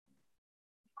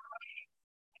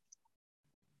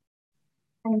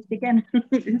Thanks again.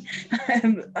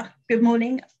 Good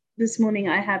morning. This morning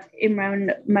I have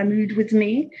Imran Mahmood with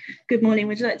me. Good morning.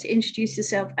 Would you like to introduce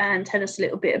yourself and tell us a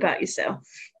little bit about yourself?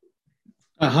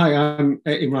 Hi, I'm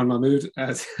Imran Mahmood,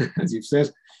 as you've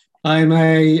said. I'm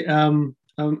an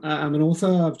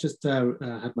author. I've just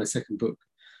had my second book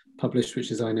published,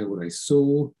 which is I Know What I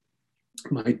Saw.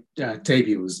 My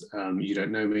debut was You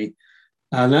Don't Know Me.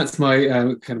 And that's my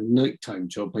kind of nighttime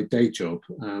job, my day job.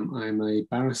 I'm a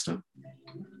barrister.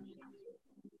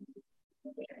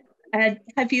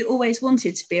 Have you always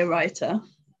wanted to be a writer?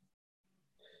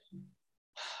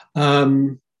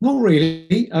 Not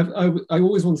really. I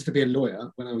always wanted to be a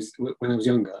lawyer when I was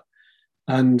younger,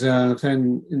 and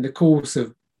then in the course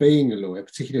of being a lawyer,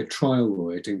 particularly a trial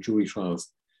lawyer, doing jury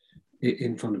trials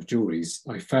in front of juries,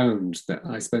 I found that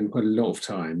I spent quite a lot of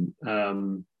time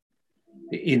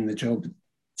in the job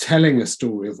telling a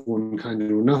story of one kind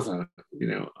or another.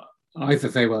 Either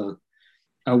they were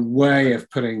a way of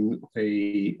putting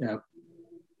the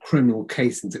criminal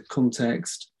case into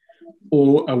context,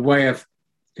 or a way of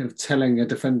kind of telling a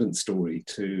defendant's story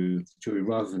to the jury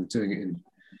rather than doing it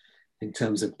in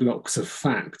terms of blocks of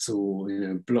facts or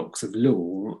blocks of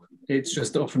law. It's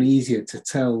just often easier to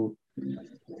tell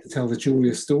the jury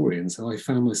a story, and so I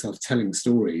found myself telling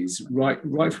stories right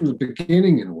from the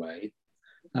beginning in a way,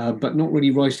 but not really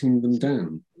writing them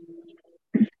down.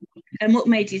 And what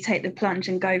made you take the plunge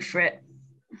and go for it?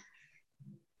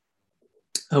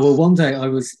 Well, one day I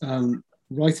was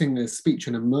writing a speech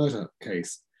in a murder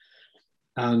case,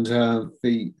 and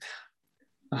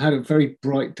I had a very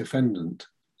bright defendant.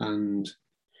 And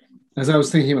as I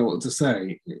was thinking about what to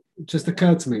say, it just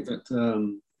occurred to me that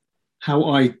how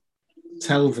I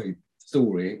tell the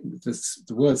story,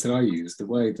 the words that I use, the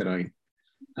way that I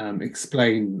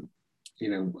explain,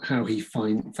 how he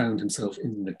found himself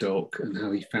in the dock and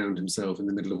how he found himself in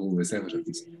the middle of all this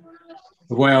evidence.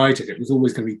 The way I did it was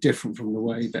always going to be different from the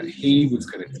way that he was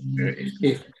going to do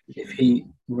it if he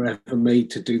were ever made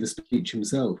to do the speech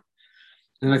himself.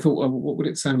 And I thought, well, what would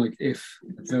it sound like if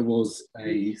there was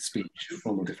a speech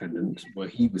from a defendant where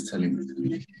he was telling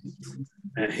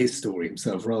his story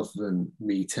himself rather than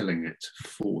me telling it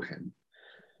for him?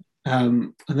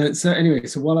 And then,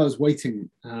 so while I was waiting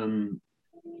in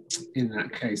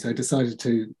that case, I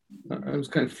was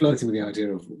kind of flirting with the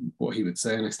idea of what he would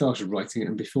say, and I started writing it.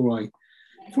 And before I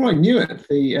knew it,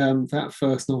 that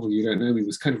first novel, You Don't Know Me,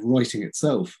 was kind of writing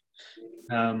itself.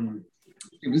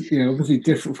 It was, obviously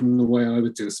different from the way I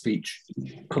would do a speech,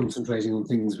 concentrating on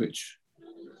things which,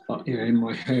 in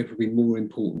my head would be more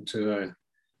important to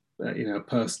a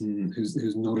person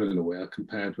who's not a lawyer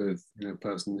compared with a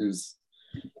person whose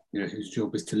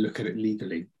job is to look at it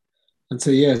legally. And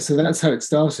so that's how it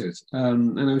started.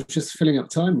 And I was just filling up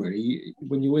time, really.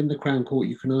 When you're in the Crown Court,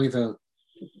 you can either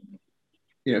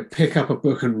pick up a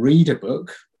book and read a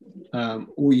book,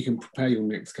 or you can prepare your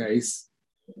next case.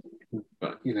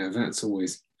 But that's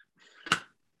always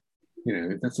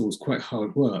quite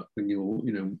hard work when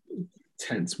you're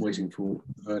tense waiting for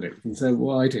the verdict. And so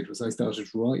what I did was I started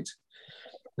to write,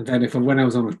 and then when I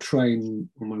was on a train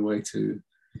on my way to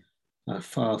a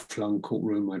far-flung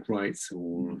courtroom, I'd write,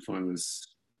 or if I was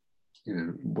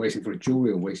waiting for a jury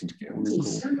or waiting to get on the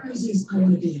court.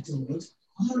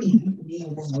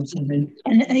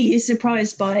 And are you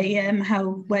surprised by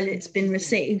how well it's been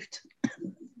received?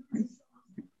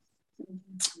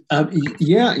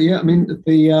 Yeah. I mean,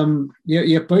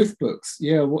 both books.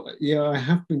 I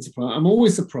have been surprised. I'm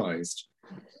always surprised,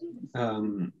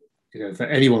 that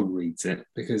anyone reads it,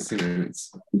 because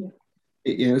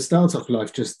it starts off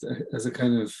life just as a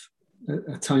kind of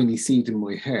a tiny seed in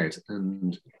my head,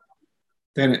 and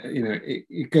then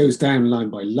it goes down line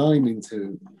by line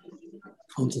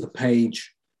onto the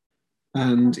page,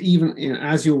 and even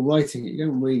as you're writing it, you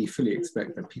don't really fully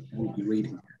expect that people will be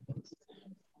reading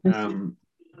it.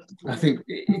 I think,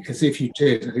 because if you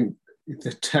did, I think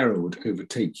the terror would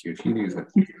overtake you if you knew that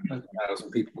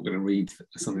 1,000 people were going to read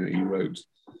something that you wrote.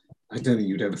 I don't think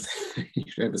you'd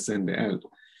ever send it out.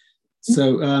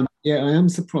 So I am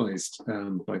surprised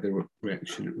by the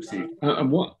reaction it received.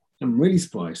 And what I'm really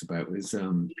surprised about is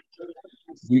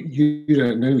You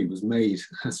Don't Know Me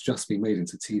has just been made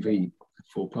into TV,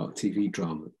 a 4-part TV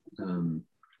drama.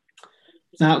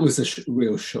 That was a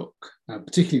real shock,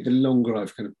 particularly the longer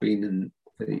I've kind of been in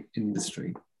the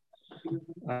industry.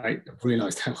 I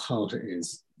realised how hard it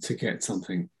is to get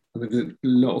something. I mean, a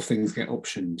lot of things get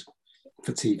optioned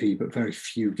for TV, but very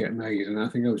few get made. And I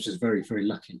think I was just very, very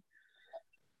lucky,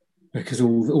 because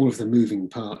all of the moving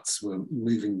parts were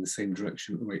moving in the same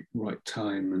direction at the right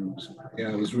time. And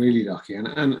I was really lucky.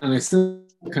 And I still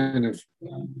kind of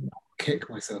kick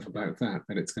myself about that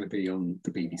it's going to be on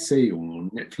the BBC or on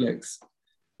Netflix,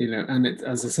 and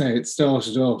as I say, it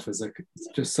started off as like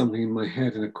just something in my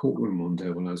head in a courtroom one day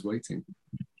when I was waiting.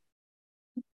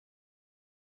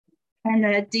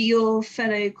 And do your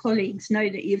fellow colleagues know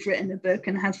that you've written a book,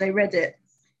 and have they read it?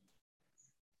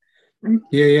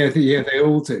 Yeah, they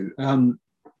all do.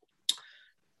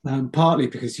 Partly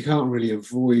because you can't really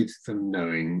avoid them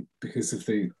knowing because of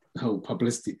the whole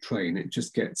publicity train. It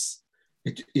just gets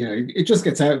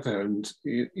out there, and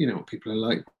you know what people are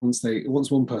like.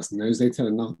 Once one person knows, they tell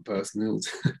another person,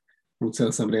 will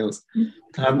tell somebody else,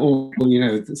 or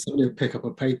somebody will pick up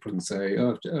a paper and say,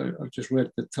 "Oh, I've just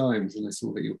read the Times and I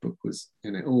saw that your book was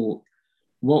in it." Or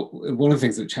one of the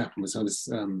things which happened was I was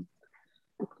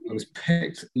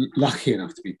lucky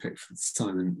enough to be picked for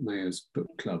Simon Mayo's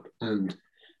book club, and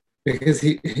because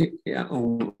he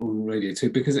on Radio 2,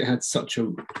 because it had such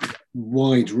a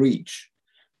wide reach.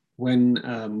 When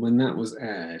that was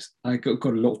aired, I got a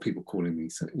lot of people calling me.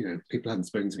 So, people hadn't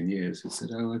spoken to me in years who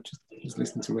said, "Oh, I just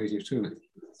listened to Radio 2, and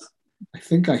I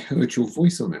think I heard your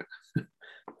voice on it." And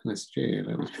I said, "Yeah,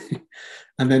 that was me."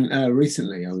 And then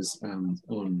recently, I was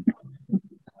on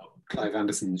Clive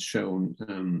Anderson's show on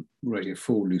Radio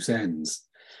 4, Loose Ends,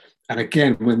 and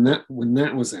again, when that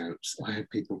was out, I had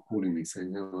people calling me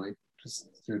saying, "Oh, I just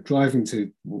driving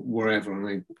to wherever,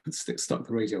 and I stuck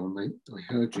the radio on. I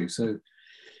heard you." So.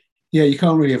 Yeah, you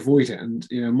can't really avoid it, and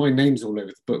my name's all over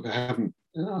the book. I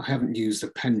haven't used a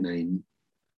pen name,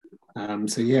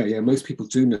 so yeah, most people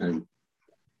do know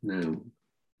now.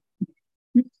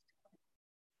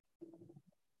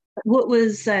 What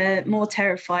was more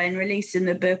terrifying, releasing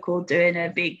the book or doing a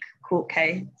big court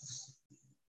case?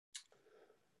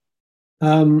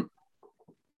 The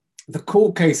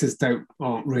court cases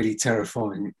aren't really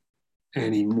terrifying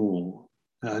anymore,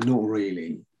 not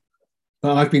really.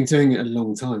 But I've been doing it a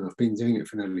long time. I've been doing it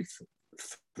for nearly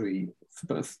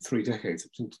about 3 decades.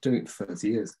 I've been doing it for 30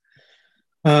 years.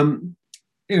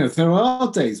 There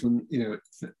are days when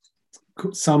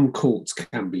some courts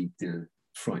can be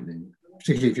frightening,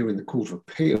 particularly if you're in the Court of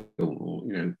Appeal, or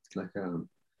like a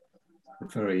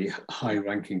very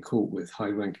high-ranking court with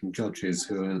high-ranking judges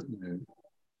who are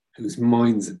whose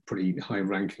minds are pretty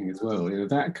high-ranking as well.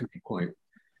 That can be quite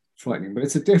frightening, but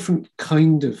it's a different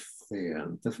kind of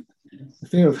fear. The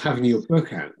fear of having your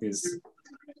book out is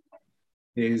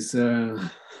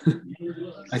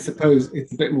I suppose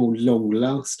it's a bit more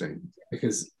long-lasting,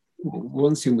 because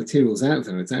once your material's out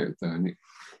there, it's out there, and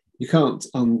you can't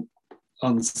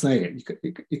unsay it.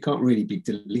 You can't really be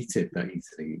deleted that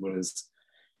easily. Whereas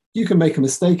you can make a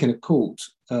mistake in a court,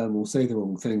 or say the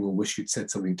wrong thing, or wish you'd said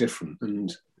something different,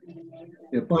 and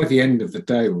by the end of the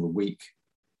day or the week,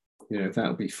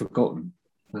 that'll be forgotten.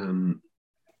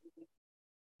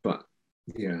 But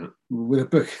yeah, with a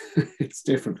book, it's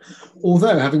different.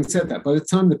 Although, having said that, by the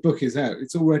time the book is out,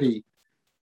 it's already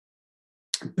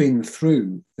been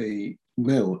through the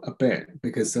mill a bit,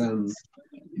 because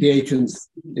the agent's,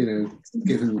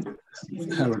 given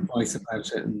her advice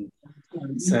about it and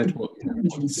said what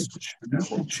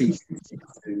she needs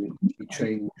to be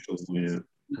changed or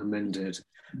amended,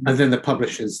 and then the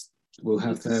publishers will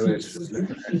have their editors look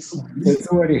at it. So it's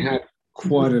already had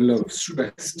quite a lot of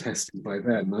stress testing by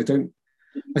then.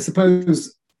 I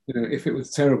suppose if it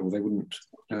was terrible, they wouldn't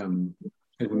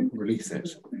release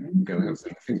it and go out.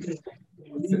 I think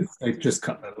they'd just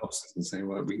cut their losses and say,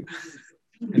 "Well,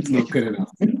 it's not good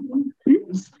enough to go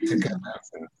out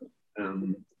there."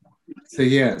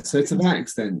 So to that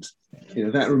extent,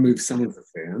 that removes some of the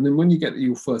fear. And then when you get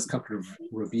your first couple of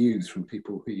reviews from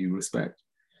people who you respect,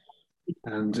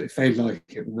 and if they like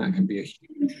it, then that can be a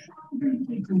huge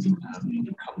comfort.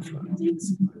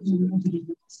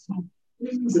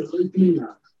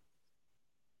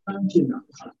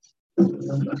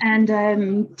 And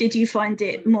did you find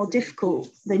it more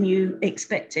difficult than you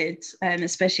expected,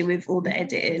 especially with all the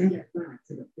editing?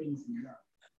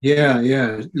 Yeah,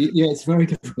 it's very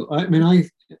difficult. I mean, I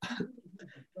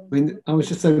was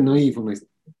just so naive when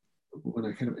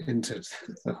I kind of entered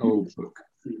the whole book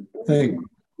thing.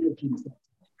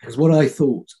 Because what I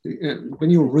thought,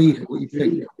 when you read it, what you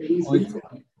think, I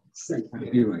thought,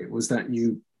 anyway, was that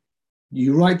you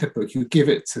write the book, you give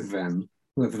it to them,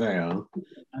 whoever they are,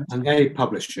 and they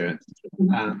publish it,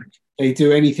 and they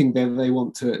do anything that they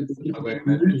want to it.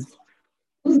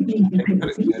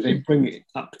 They bring it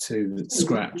up to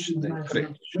scratch, they put it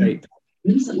in shape,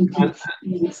 and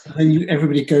then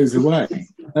everybody goes away.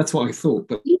 That's what I thought,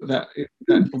 but that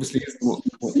obviously isn't what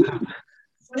happened.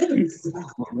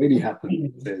 What really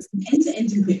happened is, in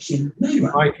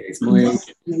my case, my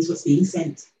agent knows what's being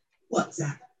sent.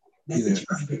 WhatsApp, message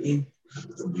privately.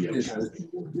 did a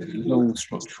long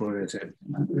structural edit,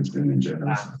 a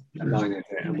line edit,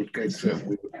 and would go through it.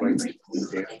 We would write it.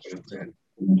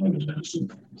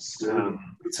 So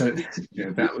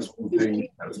that was one thing.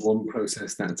 That was one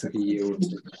process that took a year or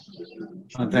two.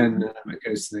 And then it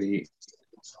goes to the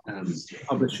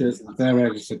publishers. Their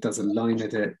editor does a line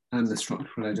edit and the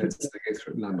structural edit. So they go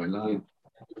through it line by line.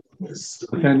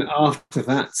 But then after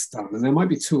that's done, and there might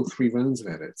be 2 or 3 rounds of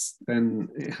edits, then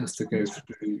it has to go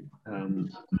through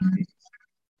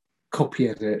copy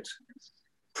edit,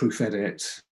 proof edit,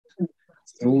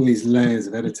 so all these layers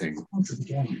of editing. And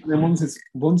then once it's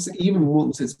published,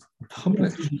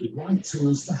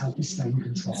 still have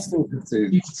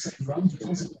to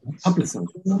publicize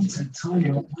it.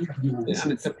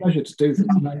 And it's a pleasure to do that,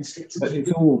 but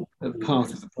it's all a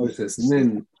part of the process. And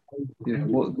then,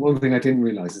 one thing I didn't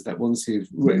realize is that once you've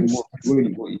written what they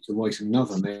really want you to write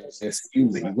another, they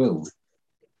assume that you will.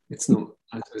 It's not.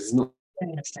 That's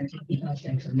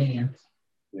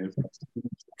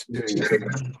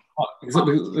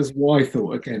why I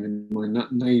thought, again, in my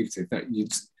naivety, that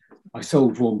I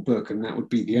sold one book and that would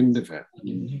be the end of it.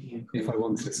 If I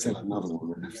wanted to sell another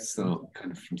one, I'd have to start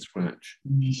kind of from scratch.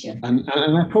 And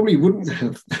I probably wouldn't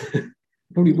have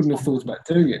thought about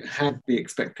doing it had the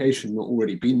expectation not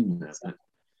already been there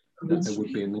that there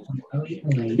would be another one.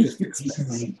 Just expect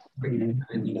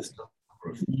endless number of.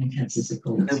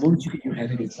 And then once you get your head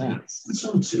into that,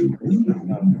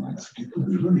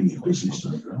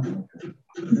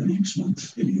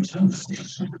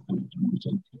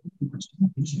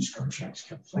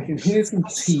 I can hear some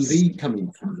TV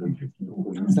coming through.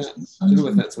 I don't know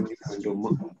if that's on your phone or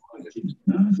mine.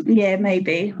 Yeah,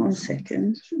 maybe. 1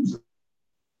 second. Is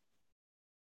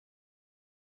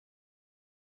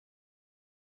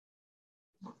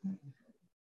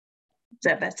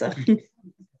that better?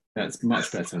 That's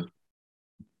much better.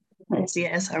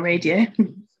 Yes, our radio.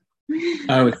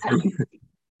 Oh,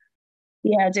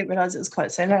 yeah, I didn't realise it was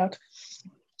quite so loud.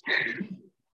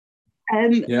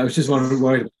 Yeah, I was just worried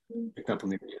about pick up on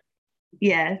the video.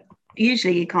 Yeah,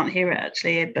 usually you can't hear it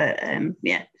actually, but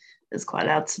yeah, it's quite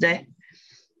loud today.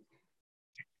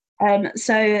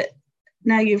 So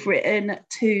now you've written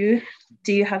 2.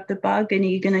 Do you have the bug, and are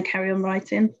you going to carry on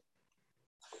writing?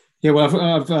 Yeah, well,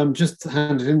 I've just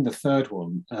handed in the 3rd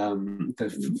one,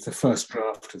 the first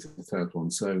draft of the 3rd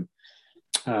one. So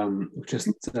we're just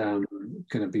going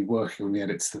to be working on the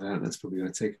edits to that. That's probably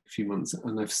going to take a few months.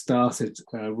 And I've started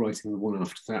writing the one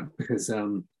after that because,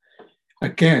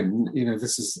 again,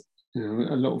 this is, a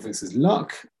lot of this is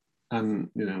luck.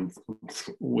 And, I'm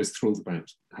always thrilled about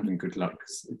having good luck.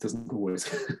 It doesn't always,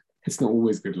 it's not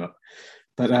always good luck.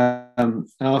 But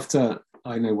after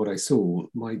I know what I saw,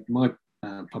 my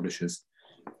publishers,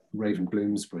 Raven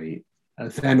Bloomsbury,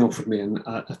 then offered me a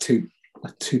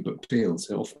 2-book deal.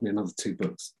 So offered me another 2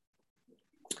 books,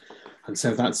 and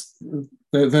so those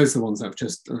are the ones I've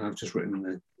just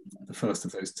written the first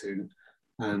of those 2,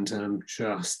 and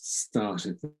just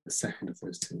started the second of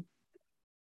those 2.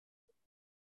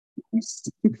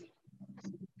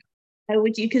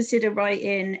 Would you consider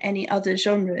writing any other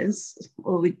genres,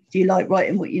 or do you like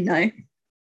writing what you know?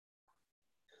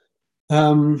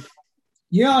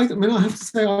 Yeah, I mean, I have to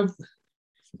say,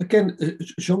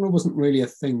 genre wasn't really a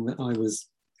thing that I was,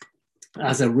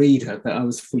 as a reader, that I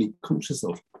was fully conscious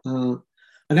of. I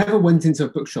never went into a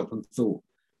bookshop and thought,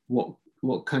 what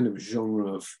kind of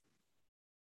genre of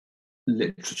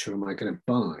literature am I going to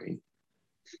buy?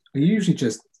 I usually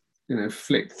just,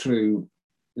 flicked through,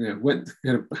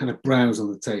 had a browse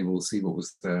on the table, see what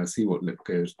was there, see what looked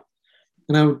good,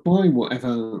 and I would buy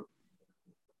whatever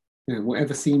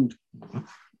seemed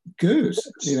good.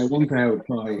 One day I would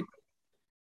buy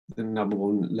the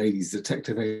 #1 ladies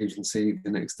detective agency, the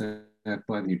next day I'd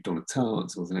buy the new Donna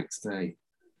Tartt, or the next day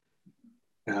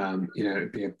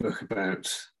it'd be a book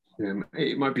about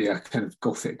it might be a kind of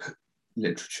gothic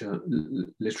literature,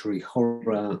 literary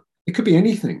horror. It could be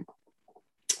anything.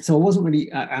 So I wasn't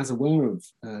really as aware of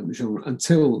genre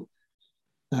until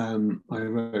I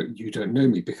wrote You Don't Know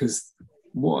Me, because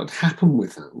what happened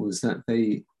with that was that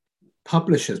they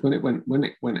publishers, when it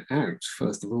went out,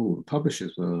 first of all, the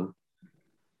publishers were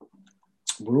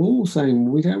all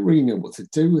saying, we don't really know what to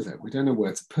do with it. We don't know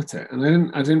where to put it.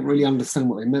 And I didn't really understand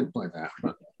what they meant by that.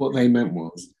 But what they meant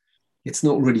was, it's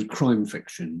not really crime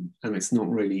fiction, and it's not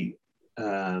really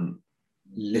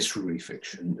literary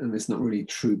fiction, and it's not really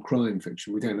true crime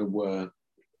fiction. We don't know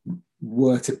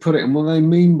where to put it. And what they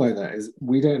mean by that is,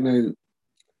 we don't know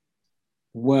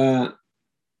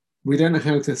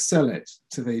how to sell it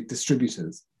to the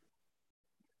distributors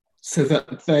so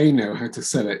that they know how to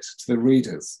sell it to the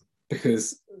readers,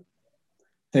 because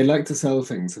they like to sell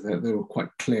things so that there are quite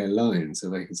clear lines, so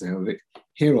they can say, oh,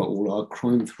 here are all our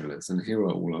crime thrillers and here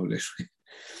are all our literary,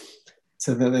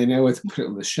 so that they know where to put it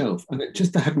on the shelf. And it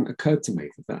just hadn't occurred to me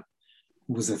that that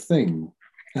was a thing.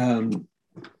 And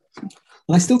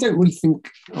I still don't really think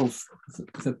of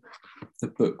the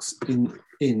books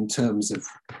in terms of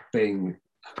being,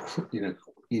 you know,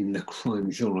 in the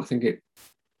crime genre. I think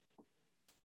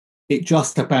it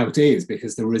just about is,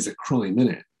 because there is a crime in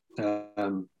it.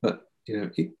 But you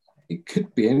know, it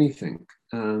could be anything.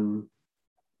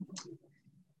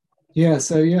 Yeah,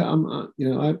 so yeah, you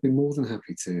know, I'd be more than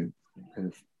happy to kind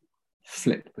of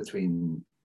flip between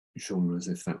genres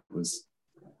if that was,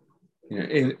 you know,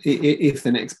 if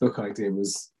the next book idea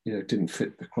was, you know, didn't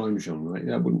fit the crime genre,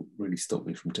 that wouldn't really stop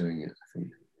me from doing it, I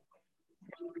think.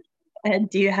 And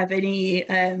do you have any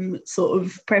sort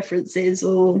of preferences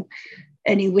or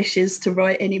any wishes to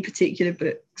write any particular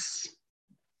books?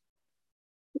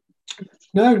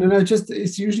 No. Just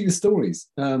it's usually the stories.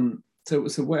 So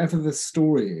whatever the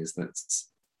story is that's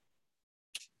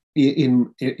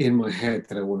in my head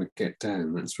that I want to get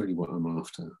down, that's really what I'm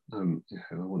after. You know,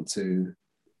 I want to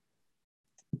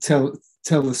tell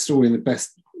the story in the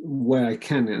best way I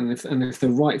can, and if the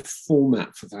right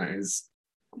format for that is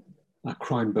a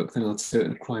crime book, then I'll do it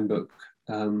in a crime book.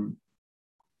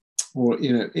 Or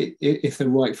you know, if the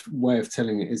right way of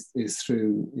telling it is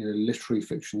through, you know, literary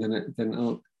fiction,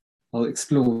 then I'll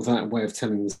explore that way of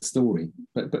telling the story.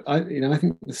 But I, you know, I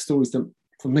think the story's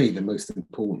for me the most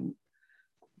important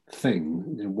thing.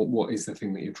 You know, what is the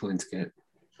thing that you're trying to get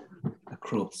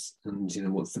across, and you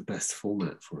know, what's the best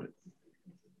format for it?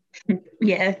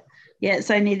 Yeah,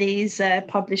 it's only these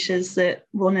publishers that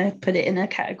want to put it in a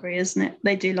category, isn't it?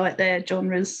 They do like their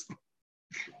genres.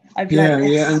 I've learned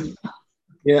this.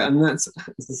 And that's,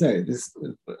 as I say,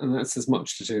 and that's as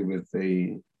much to do with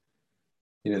the,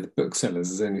 you know, the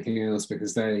booksellers as anything else,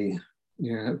 because they,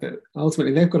 you know,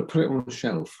 ultimately they've got to put it on a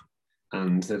shelf,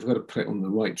 and they've got to put it on the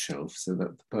right shelf so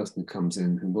that the person who comes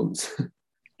in who wants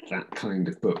that kind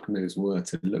of book knows where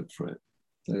to look for it.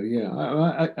 So yeah,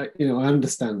 I you know, I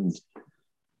understand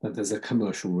that there's a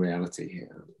commercial reality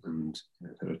here, and you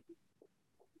know,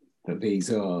 that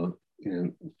these are, you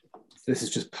know, this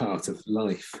is just part of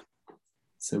life.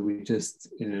 So we just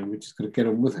got to get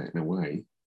on with it in a way.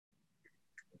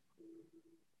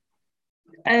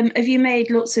 Have you made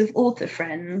lots of author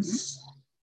friends?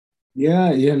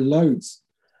 Yeah, loads,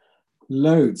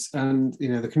 and you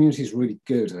know, the community is really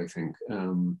good, I think.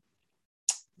 On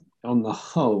the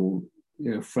whole,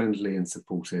 you know, friendly and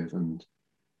supportive, and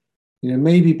you know,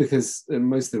 maybe because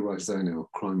most of the writers I know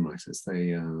are crime writers,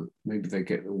 they maybe they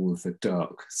get all of the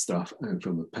dark stuff out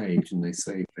on the page, and they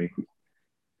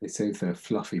save their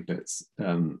fluffy bits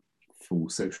for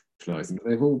socializing. But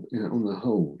they've all, you know, on the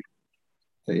whole,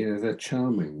 they're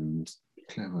charming and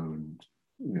clever, and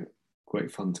you know,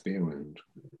 great fun to be around.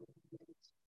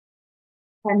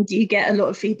 And do you get a lot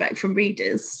of feedback from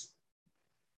readers?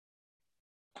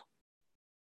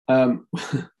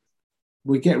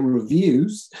 We get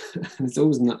reviews, and it's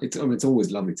always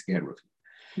lovely to get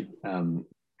reviews.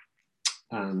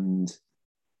 And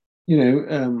you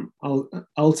know,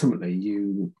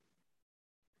 ultimately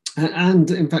and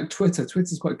in fact,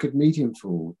 Twitter's quite a good medium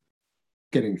for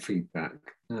getting feedback.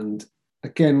 And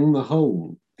again, on the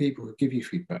whole, people who give you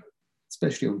feedback,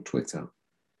 especially on Twitter,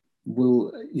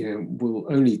 will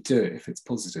only do it if it's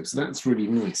positive. So that's really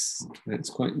nice. It's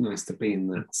quite nice to be in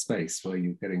that space where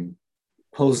you're getting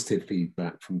positive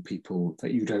feedback from people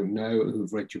that you don't know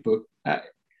who've read your book.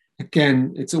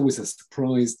 Again, it's always a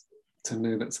surprise to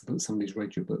know that somebody's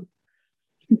read your book.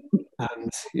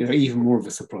 And you know, even more of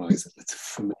a surprise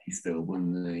for me still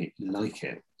when they like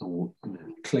it, or you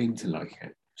know, claim to like it,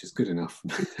 which is good enough.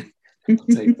 I'll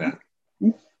take that.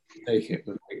 Take it,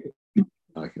 but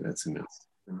like it, that's enough.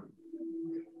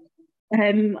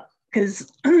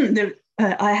 Because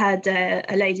I had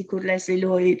a lady called Leslie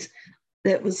Lloyd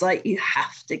that was like, you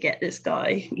have to get this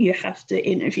guy, you have to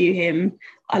interview him,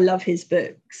 I love his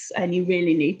books and you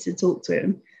really need to talk to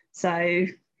him. So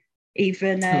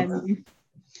even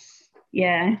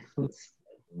yeah,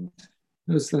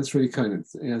 that's really kind of,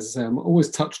 as I say, I'm always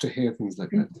touched to hear things like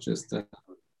that. Just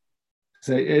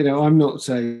so you know, I'm not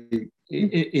in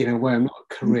a way, I'm not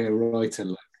a career writer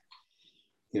like,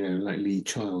 you know, like Lee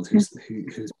Child, who's been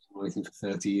writing for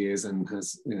 30 years and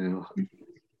has, you know,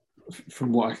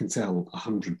 from what I can tell,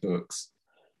 100 books.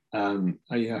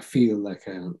 I feel like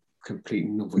a complete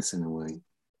novice in a way.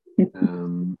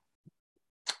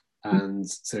 And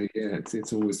so yeah,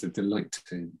 it's always a delight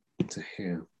to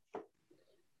hear.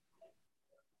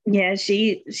 Yeah,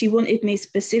 she wanted me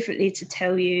specifically to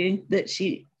tell you that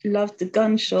she loved the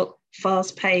gunshot,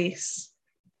 fast pace,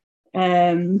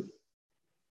 And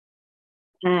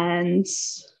I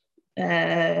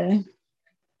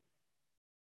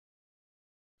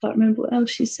can't remember what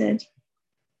else she said,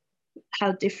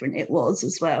 how different it was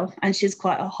as well. And she's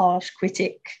quite a harsh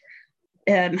critic.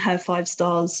 Her 5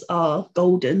 stars are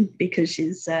golden because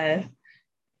she's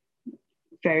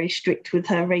very strict with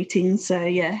her ratings. So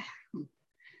yeah,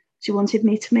 she wanted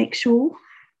me to make sure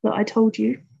that I told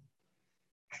you.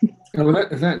 Oh, well,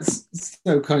 that's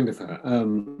so kind of her.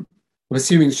 I'm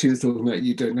assuming she was talking about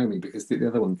You Don't Know Me, because the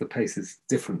other one, the pace is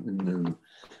different, and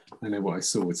I know what I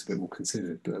saw. It's a bit more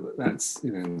considered, but that's,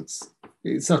 you know,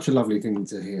 it's such a lovely thing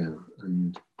to hear.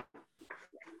 And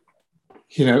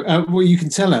you know, well, you can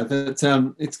tell her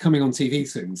that it's coming on TV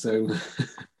soon, so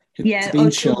Yeah, it's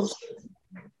been shot.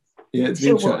 Yeah, it's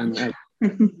been shot, and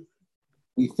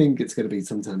we think it's going to be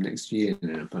sometime next year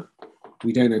now, but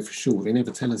we don't know for sure. They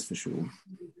never tell us for sure.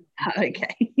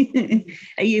 Okay.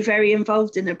 Are you very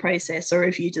involved in the process, or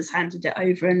have you just handed it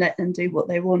over and let them do what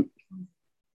they want?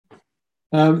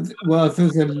 Well,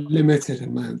 there's a limited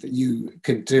amount that you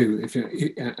can do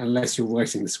unless you're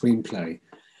writing the screenplay.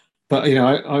 But you know,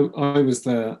 I was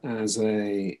there as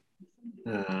a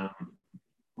I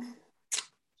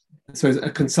suppose a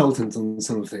consultant on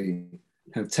some of the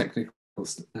kind of technical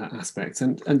aspects,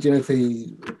 and you know,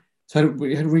 we had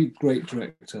a really great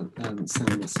director,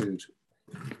 Sam Masood,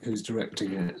 who's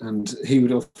directing it, and he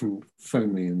would often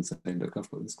phone me and say, "Look, I've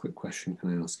got this quick question.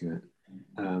 Can I ask you it?"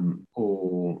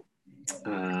 Or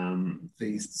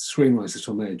the screenwriter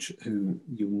Tom Edge, who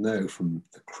you'll know from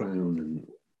The Crown and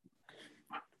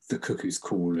The Cuckoo's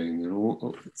Calling and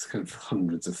all it's kind of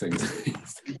hundreds of things.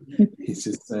 He's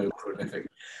just so prolific.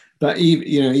 But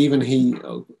even he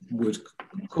would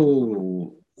call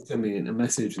or send me a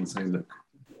message and say, "Look,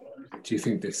 do you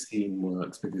think this scene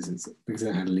works because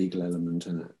it had a legal element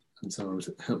in it?" And so I would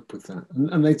help with that.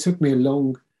 And they took me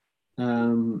along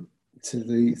to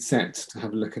the set to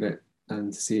have a look at it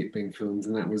and to see it being filmed,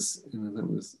 and that was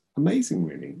amazing,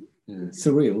 really.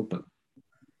 Surreal, but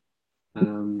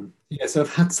so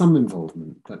I've had some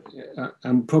involvement, but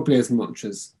probably as much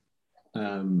as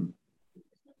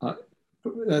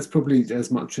that's probably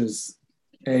as much as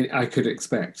I could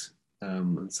expect.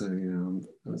 And so, you know,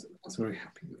 I was very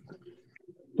happy with that.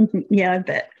 Yeah, I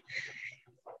bet.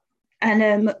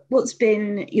 And what's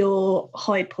been your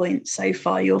high point so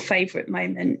far, your favourite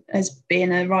moment as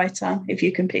being a writer, if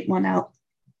you can pick one out?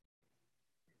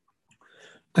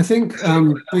 I think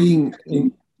being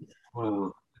in,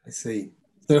 well, I see.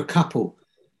 There are a couple.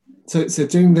 So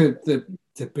doing the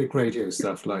big radio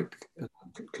stuff like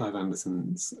Clive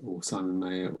Anderson's or Simon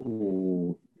Mayer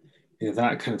or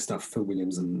that kind of stuff, Phil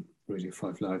Williams and Radio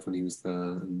 5 Live when he was there,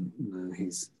 and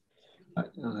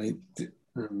I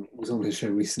was on his show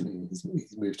recently. He's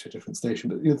moved to a different station,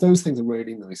 but those things are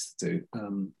really nice to do.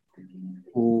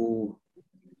 Or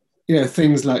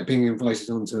things like being invited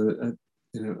onto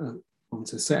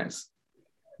onto set.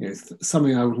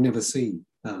 Something I would never see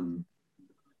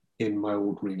in my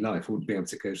ordinary life. I wouldn't be able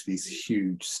to go to these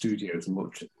huge studios and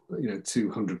watch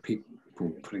 200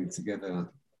 people putting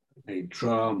together a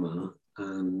drama,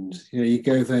 and you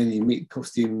go there and you meet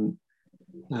costume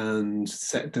and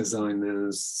set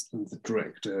designers and the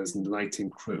directors and lighting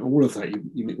crew, all of that.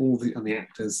 You meet all the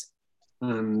actors,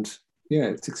 and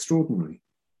it's extraordinary.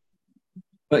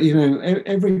 But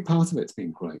every part of it's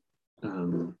been great.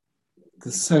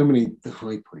 There's so many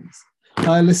high points.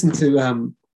 I listened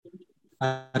to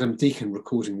Adam Deacon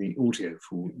recording the audio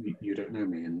for You Don't Know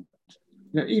Me, and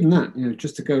even that,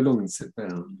 just to go along and sit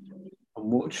down and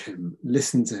watch him,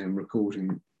 listen to him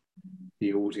recording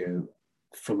the audio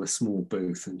from a small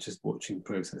booth and just watching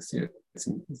process, it's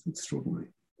extraordinary.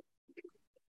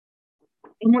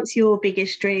 And what's your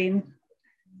biggest dream?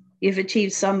 You've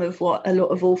achieved some of what a lot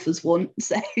of authors want,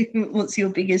 so what's your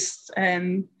biggest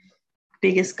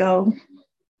goal?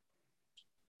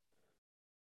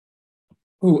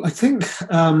 Oh, I think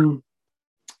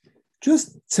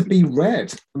just to be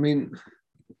read. I mean,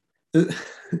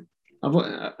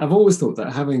 I've always thought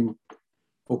that having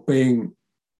or being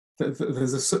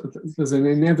there's an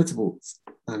inevitable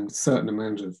and certain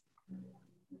amount of,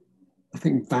 I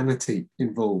think, vanity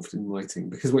involved in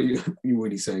writing, because what you're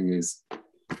really saying is,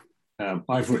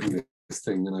 I've written this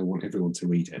thing and I want everyone to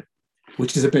read it,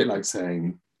 which is a bit like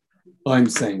saying, I'm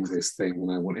saying this thing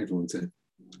and I want everyone to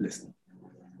listen.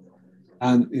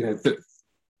 And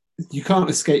you can't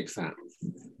escape that.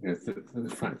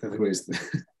 The fact that there is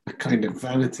a kind of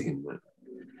vanity in that,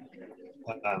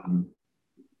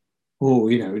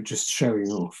 or just showing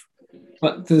off.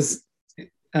 But there's,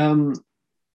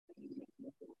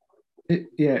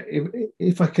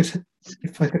 if I could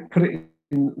put it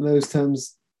in those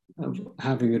terms, of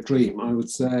having a dream, I would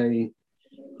say,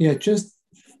 yeah, just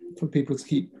for people to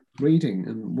keep reading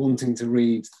and wanting to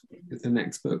read the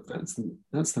next book. That's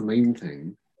the main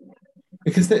thing,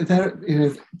 because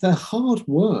they're hard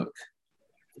work.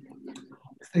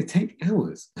 They take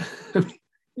hours.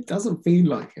 It doesn't feel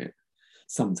like it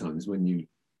sometimes when you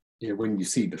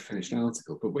see the finished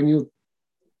article, but when you're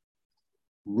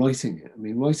writing it, I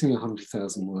mean, writing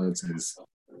 100,000 words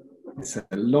it's a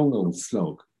long old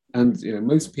slog. And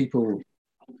most people,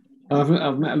 I've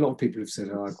met a lot of people who've said,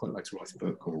 "Oh, I'd quite like to write a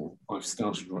book," or "I've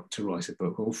started to write a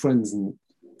book," or friends and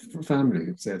family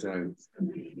have said, "Oh,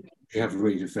 you have a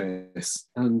read of this,"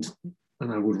 and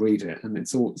I would read it, and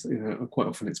it's all quite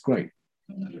often it's great.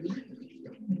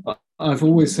 But I've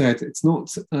always said it's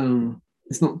not the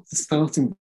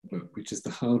starting book which is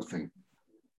the hard thing,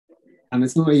 and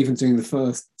it's not even doing the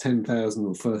first 10,000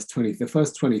 or first 20. The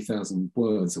first 20,000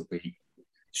 words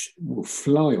will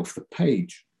fly off the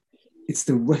page. It's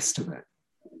the rest of it.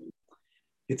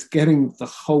 It's getting the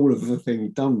whole of the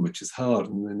thing done, which is hard,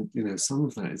 and then some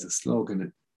of that is a slog,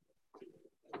 and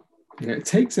it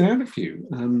takes it out of you.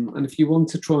 And if you want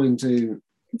to try and do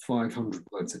 500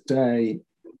 words a day,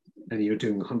 and you're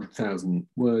doing 100,000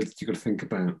 words, you've got to think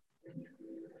about,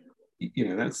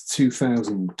 that's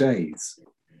 2,000 days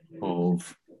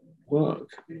of work.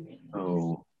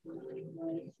 Oh,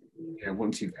 yeah,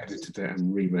 once you've edited it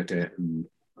and reread it and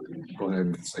gone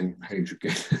over the same page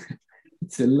again,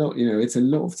 it's a lot. It's a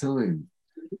lot of time.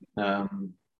 I've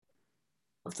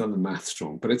done the maths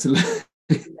wrong, but it's a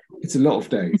lot of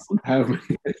days.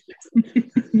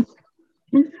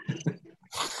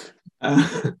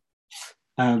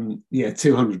 Yeah,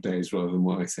 200 days rather than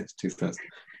what I said, 2,000.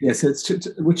 Yeah, so it's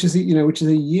which is a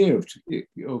year of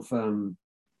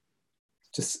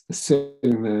just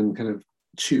sitting there and kind of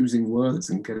choosing words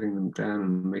and getting them down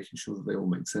and making sure that they all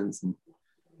make sense. And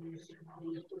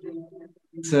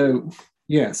so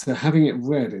having it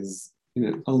read is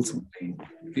ultimately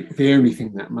the only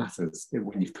thing that matters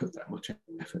when you've put that much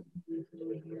effort.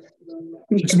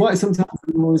 Which is why sometimes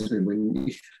it annoys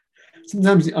me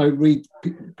sometimes I read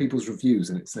people's reviews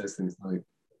and it says things like,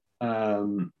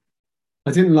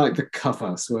 I didn't like the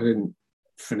cover, so I didn't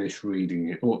finish reading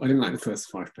it, or I didn't like the first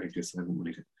 5 pages, so I didn't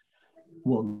read it.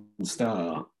 1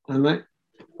 star, and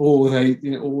or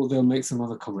they'll make some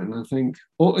other comment, and I think,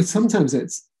 or sometimes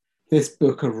it's, this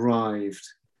book arrived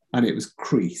and it was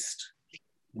creased,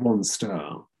 1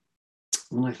 star,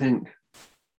 and I think,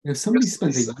 somebody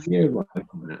spent a year writing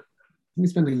that. Somebody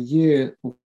spent a year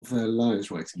of their lives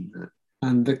writing that,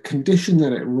 and the condition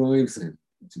that it arrives in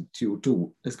to your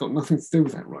door has got nothing to do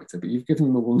with that writer, but you've given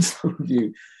them a 1-star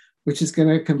review, which is going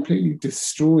to completely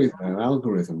destroy their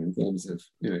algorithm in terms of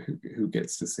who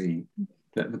gets to see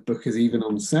that the book is even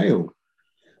on sale.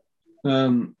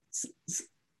 And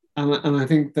I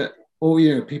think that,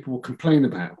 people will complain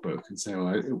about a book and say, "Oh,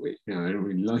 I don't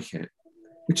really like it,"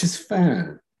 which is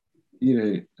fair.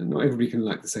 Not everybody can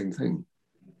like the same thing.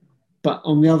 But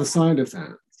on the other side of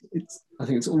that, I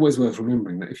think it's always worth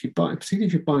remembering that particularly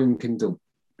if you're buying Kindle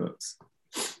books,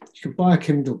 you can buy a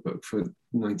Kindle book for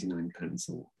 99 pence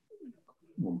or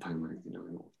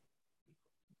 £1.99, or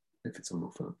if it's on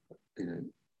offer,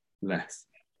 less.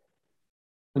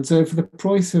 And so for the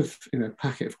price of a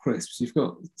packet of crisps, you've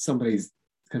got somebody's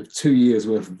kind of 2 years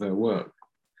worth of their work.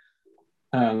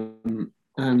 And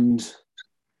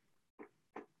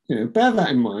bear that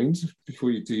in mind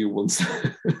before you do your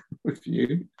 1-star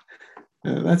review.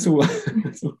 That's all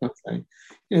I'll say.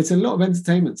 It's a lot of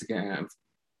entertainment to get out of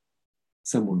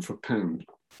someone for £1.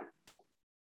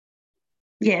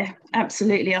 Yeah,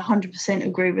 absolutely, 100%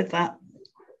 agree with that.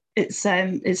 It's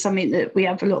something that we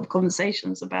have a lot of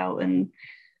conversations about, and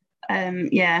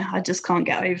I just can't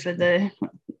get over the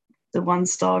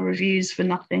 1-star reviews for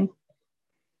nothing.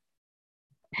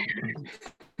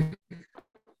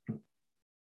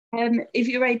 If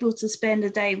you're able to spend a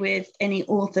day with any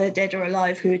author, dead or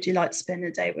alive, who would you like to spend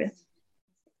a day with?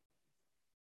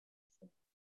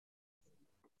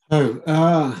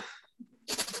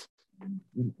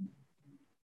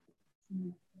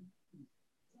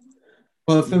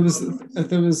 Well, if there was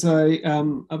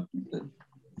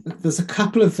there's a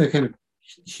couple of the kind of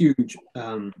huge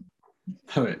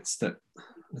poets that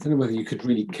I don't know whether you could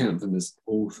really count them as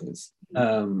authors,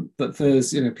 but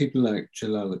there's people like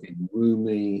Jalaluddin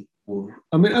Rumi, or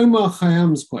Omar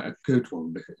Khayyam's quite a good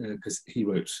one because he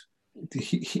wrote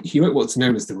what's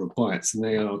known as the Rubaiyats, and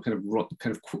they are kind of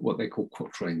what they call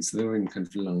quatrains. So they're in kind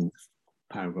of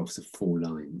paragraphs of 4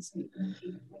 lines,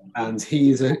 and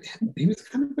he was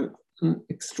kind of an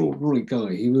extraordinary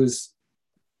guy. He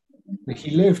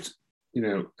lived,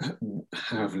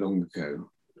 how long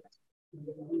ago?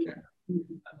 Yeah,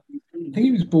 I think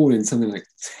he was born in something like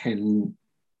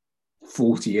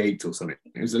 1048 or something.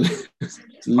 It was a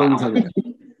long time ago.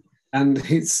 And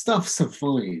his stuff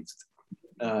survived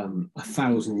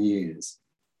 1,000 years.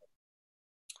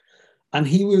 And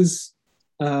he was,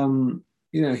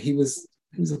 he was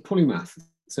a polymath.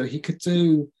 So he could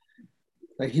do,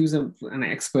 like, he was an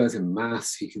expert in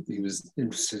maths. He was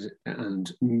interested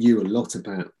and knew a lot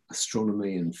about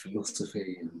astronomy and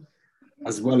philosophy, and,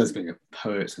 as well as being a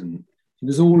poet. And he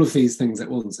was all of these things at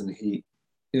once. And he,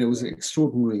 was an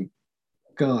extraordinary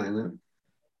guy. And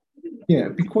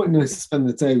it'd be quite nice to spend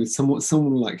the day with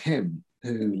someone like him,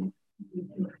 who,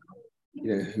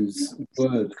 whose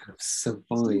words kind of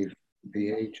survive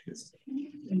the ages.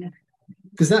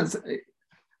 Because that's,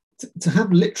 to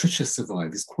have literature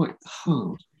survive is quite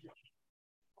hard.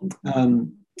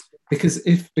 Because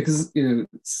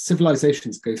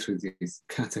civilizations go through these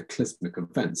cataclysmic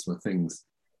events where things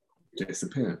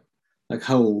disappear, like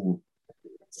whole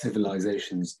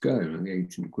civilizations go, and the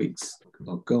ancient Greeks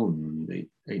are gone, the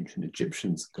ancient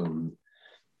Egyptians are gone,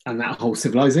 and that whole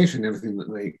civilization, everything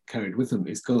that they carried with them,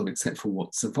 is gone, except for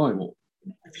what survived, what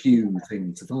few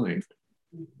things survived.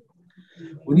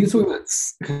 When you're talking about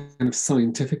kind of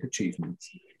scientific achievements,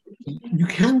 you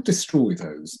can destroy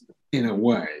those in a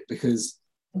way, because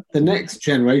the next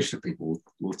generation of people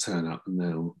will turn up and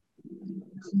they'll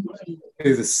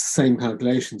do the same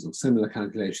calculations or similar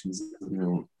calculations, and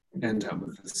they'll end up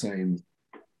with the same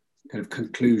kind of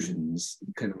conclusions,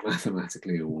 kind of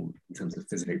mathematically or in terms of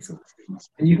physics,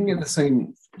 and you can get the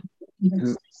same.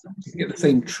 You get the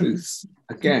same truths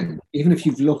again, even if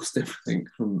you've lost everything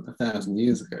from 1,000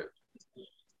 years ago.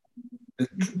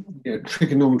 The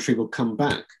trigonometry will come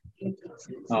back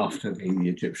after the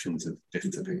Egyptians have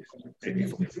disappeared.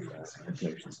 Something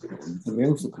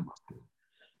else will come up.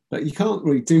 But you can't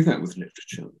really do that with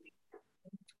literature.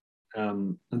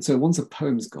 And so once a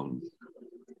poem's gone,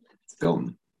 it's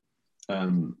gone.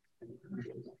 You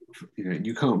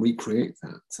can't recreate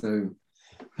that. So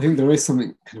I think there is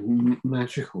something kind of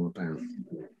magical about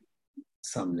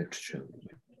some literature,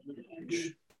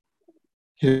 which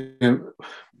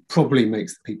probably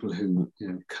makes the people who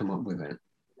come up with it,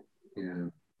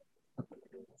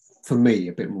 for me,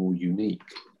 a bit more unique.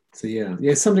 So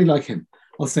somebody like him.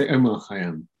 I'll say Omar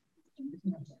Khayyam.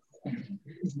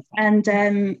 And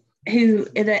who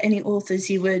are there any authors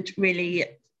you would really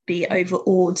be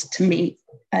overawed to meet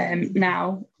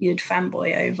now? You'd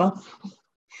fanboy over?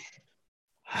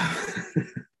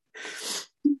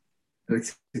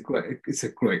 It's a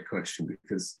great question,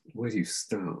 because where do you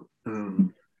start?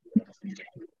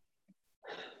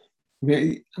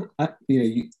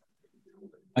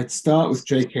 I'd start with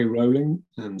J.K. Rowling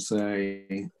and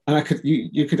say, and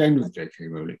you could end with J.K.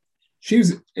 Rowling. She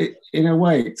was, in a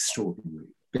way, extraordinary,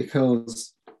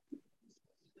 because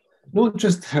not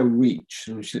just her reach,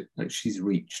 she's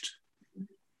reached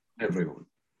everyone,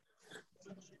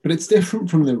 but it's different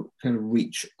from the kind of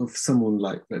reach of someone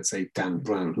like, let's say, Dan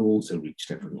Brown, who also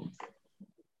reached everyone.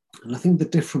 And I think the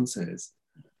difference is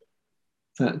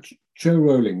that Jo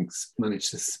Rowling's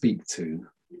managed to speak to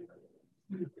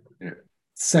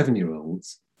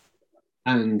 7-year-olds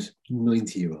and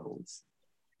 90-year-olds,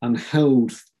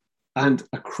 and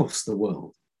across the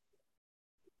world.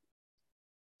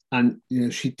 And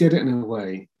she did it in a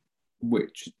way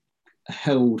which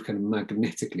kind of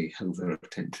magnetically held their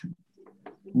attention,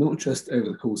 not just over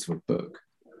the course of a book,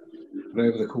 but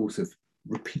over the course of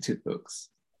repeated books.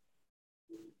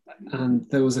 And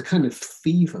there was a kind of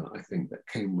fever, I think, that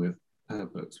came with her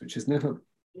books, which has never,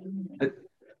 I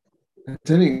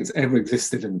don't think it's ever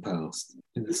existed in the past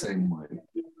in the same way.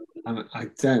 And I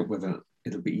doubt whether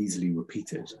it'll be easily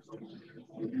repeated.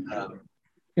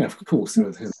 Of course, there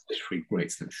are literary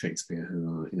greats like Shakespeare who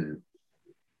are,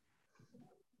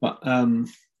 but I'm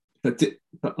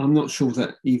not sure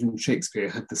that even Shakespeare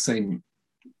had the same,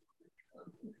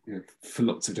 for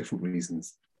lots of different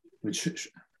reasons. Which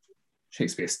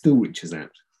Shakespeare still reaches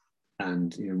out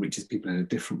and reaches people in a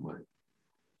different way,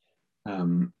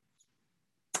 and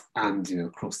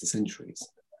across the centuries,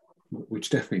 which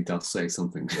definitely does say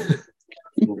something.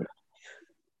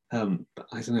 But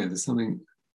I don't know. There's something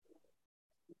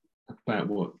about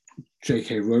what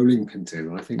J.K. Rowling can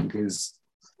do. I think is,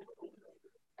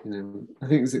 I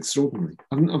think is extraordinary.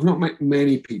 I've not met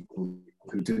many people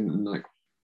who didn't like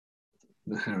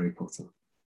the Harry Potter.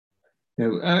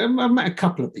 I've met a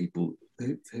couple of people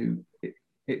who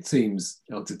it seems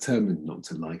are determined not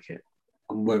to like it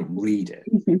and won't read it.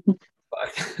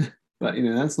 but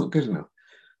that's not good enough.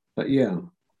 But I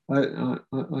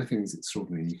think it's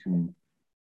extraordinary.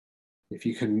 If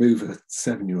you can move a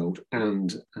 7-year-old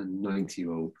and a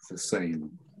 90-year-old with the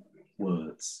same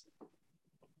words,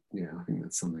 yeah, I think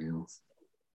that's something else.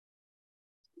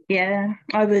 Yeah,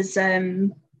 I was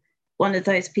one of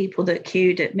those people that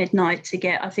queued at midnight to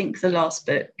get, I think, the last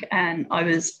book, and I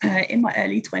was in my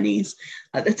early 20s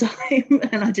at the time,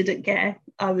 and I didn't care.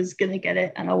 I was going to get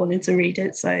it, and I wanted to read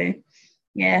it. So,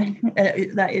 yeah,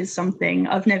 that is something.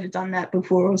 I've never done that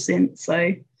before or since.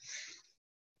 So,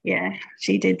 yeah,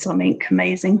 she did something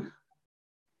amazing.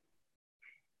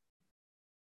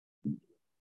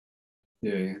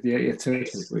 Yeah, totally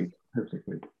agree. Totally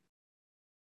agree.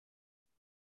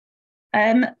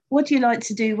 What do you like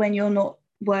to do when you're not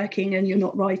working and you're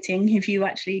not writing, if you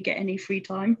actually get any free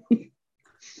time?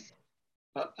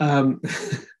 I've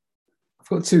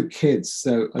got 2 kids,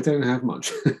 so I don't have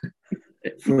much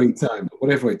free time. But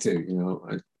whatever I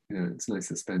do, it's nice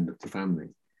to spend with the family.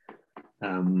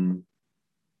 I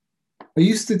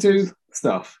used to do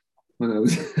stuff when I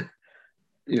was,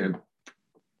 I'm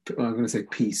going to say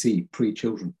PC,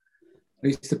 pre-children. I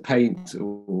used to paint,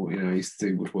 or I used to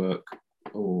do woodwork,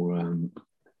 or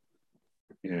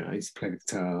I used to play the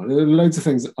guitar. There were loads of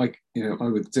things that I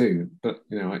would do, but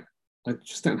I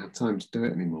just don't have time to do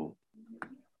it anymore.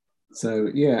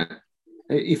 So yeah,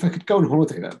 if I could go on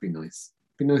holiday, that'd be nice.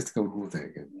 It'd be nice to go on holiday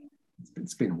again.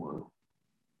 It's been a while.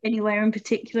 Anywhere in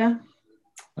particular?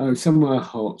 Oh, somewhere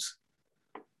hot.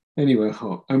 Anywhere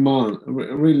hot. Oman. I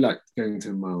really like going to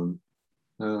Oman.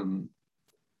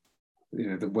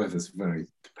 The weather's very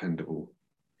dependable.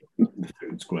 The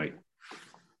food's great.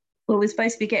 Well, we're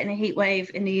supposed to be getting a heat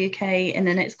wave in the UK in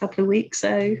the next couple of weeks,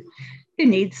 so who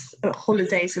needs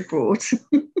holidays abroad?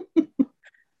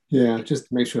 Yeah,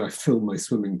 just make sure I fill my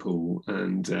swimming pool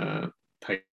and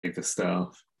pay the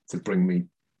staff to bring me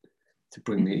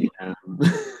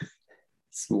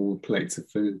small plates of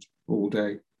food all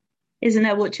day. Isn't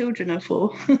that what children are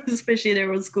for? Especially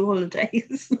they're on school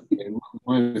holidays. Yeah,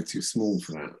 mine are too small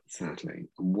for that, sadly.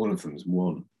 And one of them's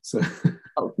 1. So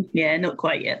oh, yeah, not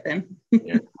quite yet then.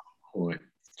 Yeah, quite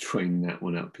train that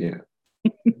one up yet.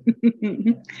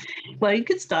 Well, you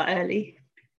could start early.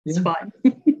 It's fine.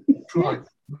 Try.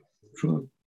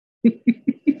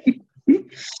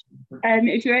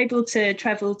 If you're able to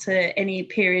travel to any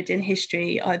period in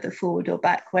history, either forward or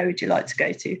back, where would you like to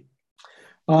go to?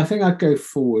 I think I'd go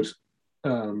forward,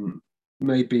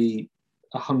 maybe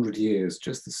 100 years,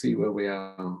 just to see where we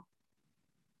are.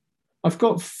 I've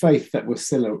got faith that we're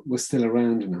still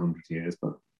around in 100 years,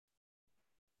 but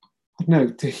no,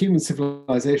 the human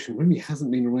civilization really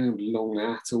hasn't been around long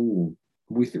at all.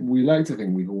 We like to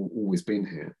think we've always been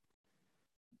here,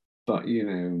 but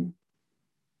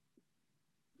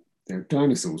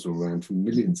dinosaurs were around for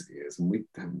millions of years, and we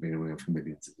haven't been around for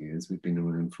millions of years. We've been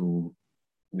around for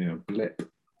a blip.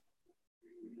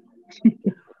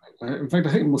 In fact,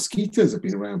 I think mosquitoes have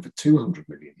been around for 200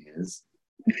 million years.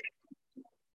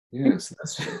 Yes,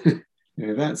 that's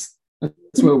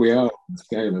where we are on the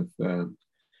scale of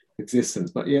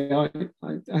existence. But yeah,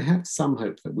 I have some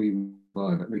hope that we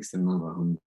survive at least another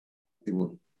 100. See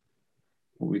what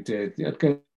we did. I'd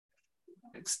go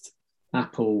next.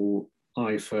 Apple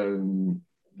iPhone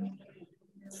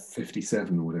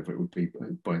 57 or whatever it would be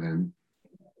by then.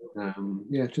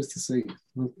 Just to see.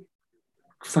 I'm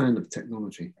a fan of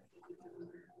technology.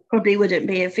 Probably wouldn't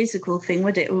be a physical thing,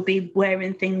 would it? It would be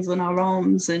wearing things on our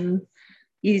arms and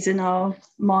using our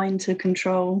mind to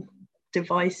control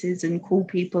devices and call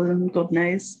people and God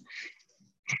knows.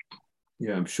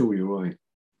 Yeah, I'm sure you're right.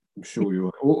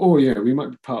 Or we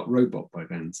might be part robot by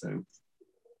then, so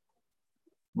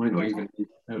might not even need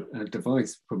a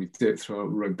device. Probably do it through a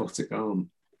robotic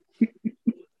arm.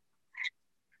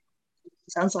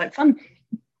 Sounds like fun.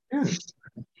 Yeah.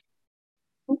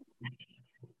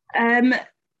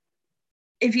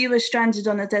 If you were stranded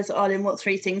on a desert island, what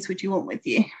 3 things would you want with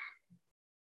you?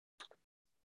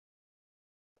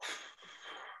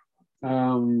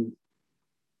 Can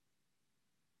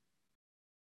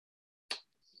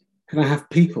I have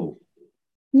people?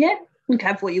 Yeah, you can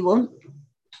have what you want.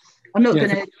 I'm not going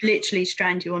to literally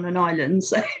strand you on an island,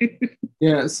 so.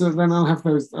 Yeah, so then I'll have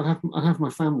those. I'll have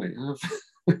my family. I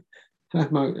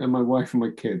have my wife and my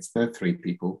kids. They're 3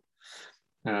 people.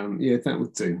 That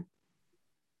would do.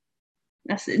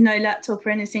 That's no laptop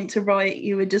or anything to write.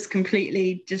 You would just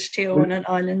completely just chill on an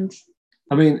island.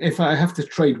 I mean, if I have to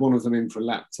trade one of them in for a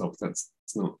laptop, that's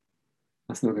not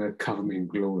going to cover me in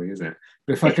glory, is it?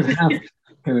 But if I could have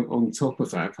kind of on top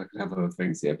of that, if I could have other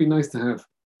things, it'd be nice to have.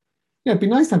 Yeah, it'd be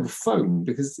nice to have a phone,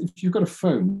 because if you've got a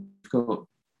phone, you've got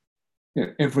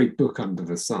every book under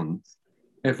the sun,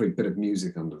 every bit of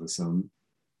music under the sun,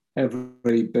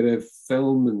 every bit of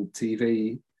film and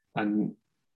TV and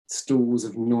stores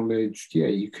of knowledge. Yeah,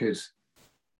 you can't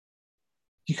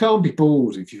be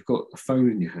bored if you've got a phone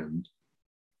in your hand.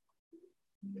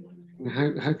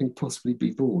 How can you possibly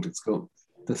be bored? It's got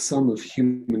the sum of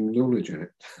human knowledge in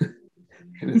it.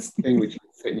 And it's a thing which you can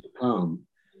fit in your palm,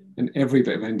 and every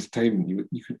bit of entertainment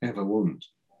you could ever want.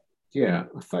 Yeah,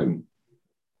 a phone.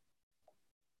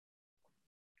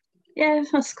 Yeah,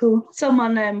 that's cool.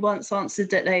 Someone once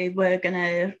answered that they were going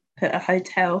to put a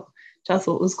hotel, which I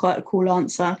thought was quite a cool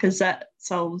answer because that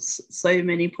solves so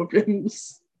many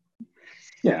problems.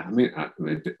 Yeah, I mean,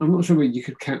 I'm not sure whether you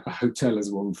could count a hotel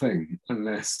as one thing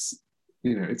unless,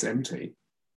 it's empty.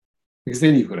 Because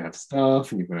then you've got to have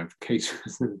staff and you've got to have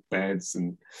caterers and beds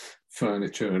and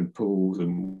furniture and pools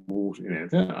and water.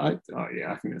 I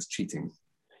think that's cheating.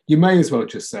 You may as well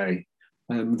just say,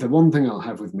 the one thing I'll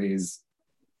have with me is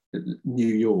New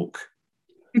York.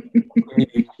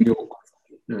 New York.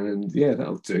 And yeah,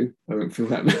 that'll do. I won't feel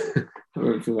that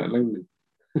lonely.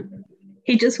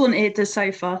 He just wanted a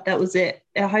sofa. That was it.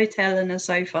 A hotel and a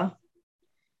sofa.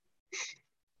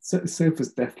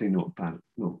 Sofa's definitely not bad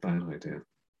idea.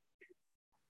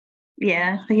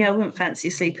 Yeah, I wouldn't fancy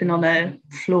sleeping on a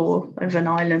floor of an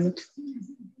island.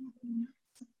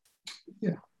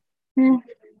 Yeah.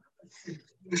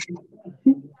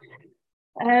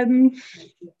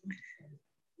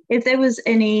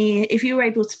 If you were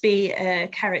able to be a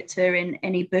character in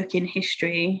any book in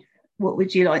history, what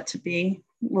would you like to be?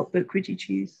 What book would you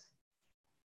choose?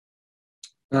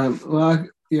 I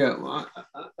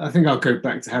think I'll go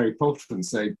back to Harry Potter and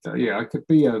say, I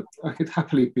could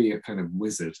happily be a kind of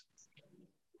wizard.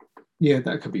 Yeah,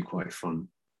 that could be quite fun.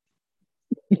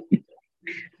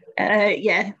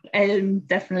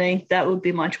 Definitely. That would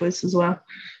be my choice as well.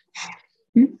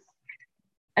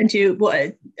 And do you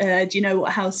know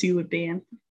what house you would be in?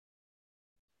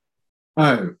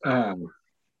 Let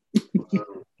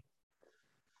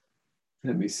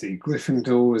me see.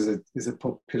 Gryffindor is a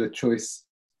popular choice.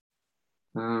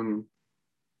 Maybe.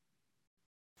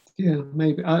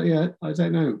 I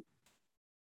don't know.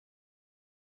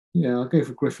 Yeah, I'll go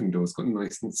for Gryffindor. It's got a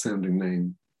nice sounding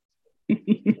name.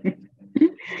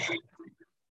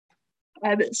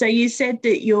 So you said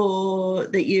that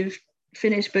you've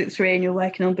finished book 3 and you're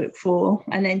working on book 4,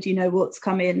 and then do you know what's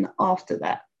coming after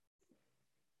that?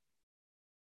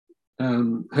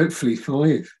 Hopefully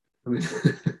 5. I mean,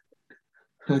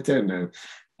 I don't know.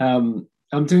 I'm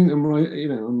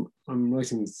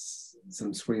writing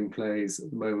some screenplays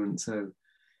at the moment, so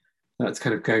that's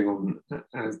kind of going on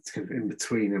as kind of in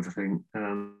between everything.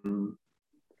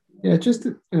 Just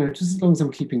as long as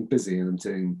I'm keeping busy and I'm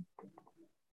doing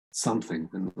something,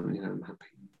 and I'm happy.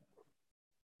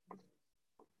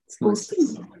 It's nice.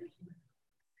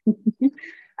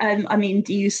 Awesome.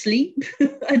 Do you sleep?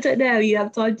 I don't know how you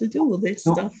have time to do all this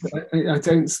stuff. I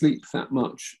don't sleep that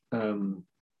much,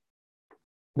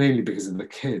 mainly because of the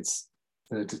kids.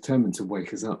 They're determined to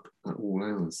wake us up at all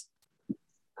hours.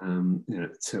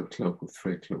 At 2 o'clock or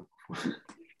 3 o'clock.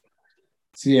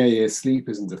 So sleep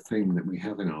isn't a thing that we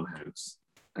have in our house.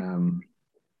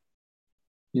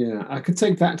 I could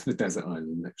take that to the desert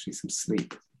island, actually, some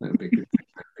sleep. That would be a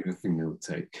good thing I would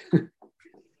take.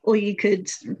 Or you could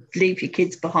leave your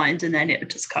kids behind and then it would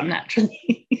just come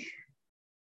naturally.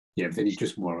 Yeah, but then you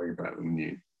just worry about them,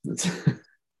 you.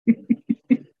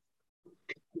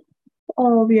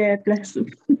 Oh, yeah, bless them.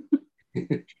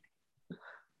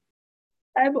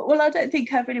 Well, I don't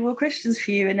think I have any more questions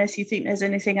for you unless you think there's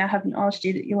anything I haven't asked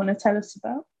you that you want to tell us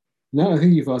about. No, I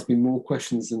think you've asked me more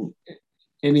questions than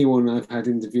anyone I've had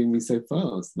interviewing me so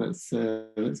far. So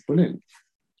that's brilliant.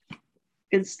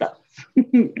 Good stuff.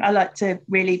 I like to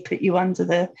really put you under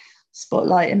the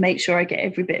spotlight and make sure I get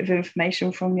every bit of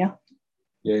information from you.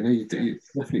 Yeah, no, you've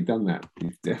definitely done that.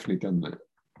 You've definitely done that.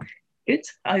 Good.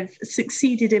 I've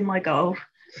succeeded in my goal.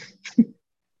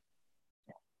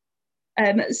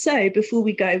 So before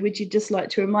we go, would you just like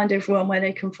to remind everyone where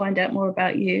they can find out more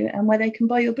about you and where they can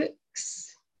buy your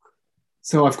books?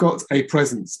 So I've got a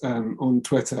presence on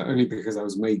Twitter only because I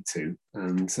was made to,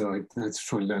 and so I had to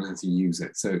try and learn how to use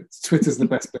it. So Twitter's the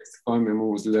best place to find me. I'm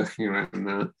always lurking around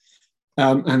that.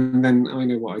 And then I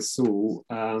Know What I Saw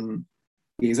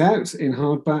is out in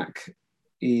hardback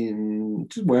in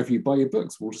wherever you buy your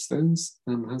books. Waterstones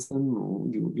has them, or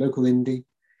your local indie.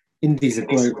 Indies are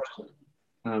great.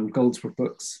 Goldsborough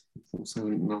Books, also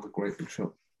another great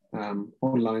bookshop.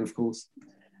 Online, of course.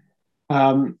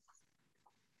 And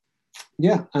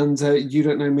You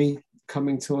Don't Know Me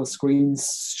coming to our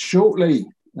screens shortly.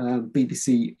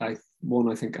 BBC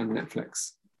One, I think, and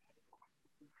Netflix.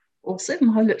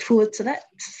 Awesome. I look forward to that.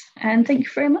 And thank you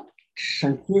very much.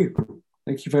 Thank you.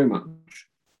 Thank you very much.